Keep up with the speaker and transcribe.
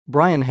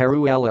Brian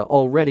Heruela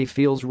already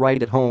feels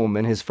right at home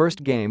in his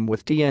first game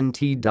with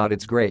TNT.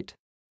 It's great.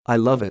 I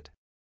love it.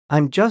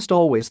 I'm just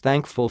always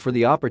thankful for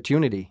the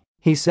opportunity,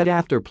 he said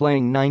after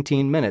playing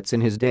 19 minutes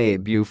in his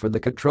debut for the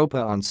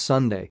KaTropa on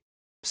Sunday.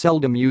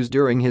 Seldom used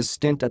during his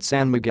stint at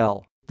San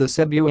Miguel, the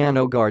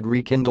Cebuano guard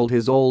rekindled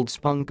his old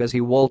spunk as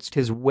he waltzed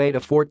his way to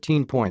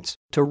 14 points,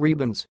 2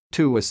 rebounds,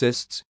 2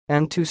 assists,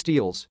 and 2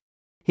 steals.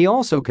 He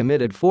also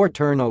committed 4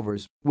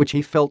 turnovers, which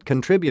he felt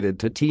contributed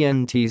to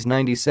TNT's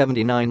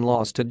 90-79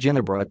 loss to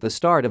Ginebra at the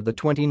start of the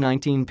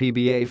 2019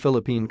 PBA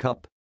Philippine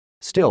Cup.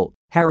 Still,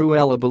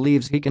 Heruela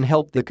believes he can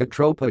help the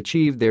KaTropa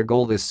achieve their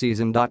goal this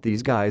season.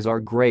 These guys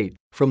are great,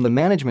 from the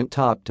management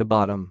top to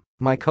bottom.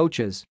 My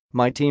coaches,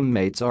 my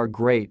teammates are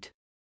great.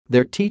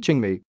 They're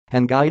teaching me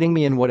and guiding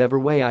me in whatever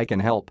way I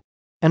can help.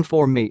 And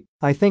for me,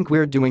 I think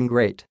we're doing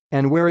great,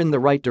 and we're in the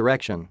right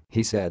direction,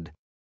 he said.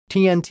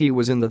 TNT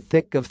was in the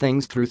thick of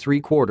things through 3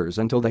 quarters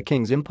until the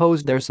Kings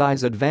imposed their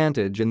size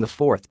advantage in the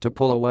fourth to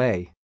pull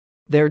away.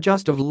 They're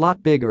just a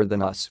lot bigger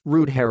than us,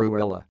 rued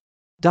Heruela.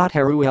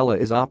 Heruela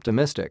is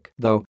optimistic,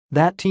 though,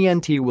 that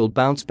TNT will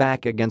bounce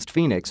back against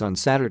Phoenix on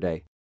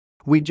Saturday.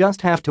 We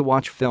just have to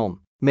watch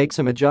film, make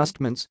some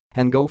adjustments,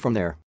 and go from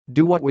there,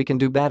 do what we can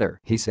do better,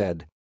 he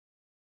said.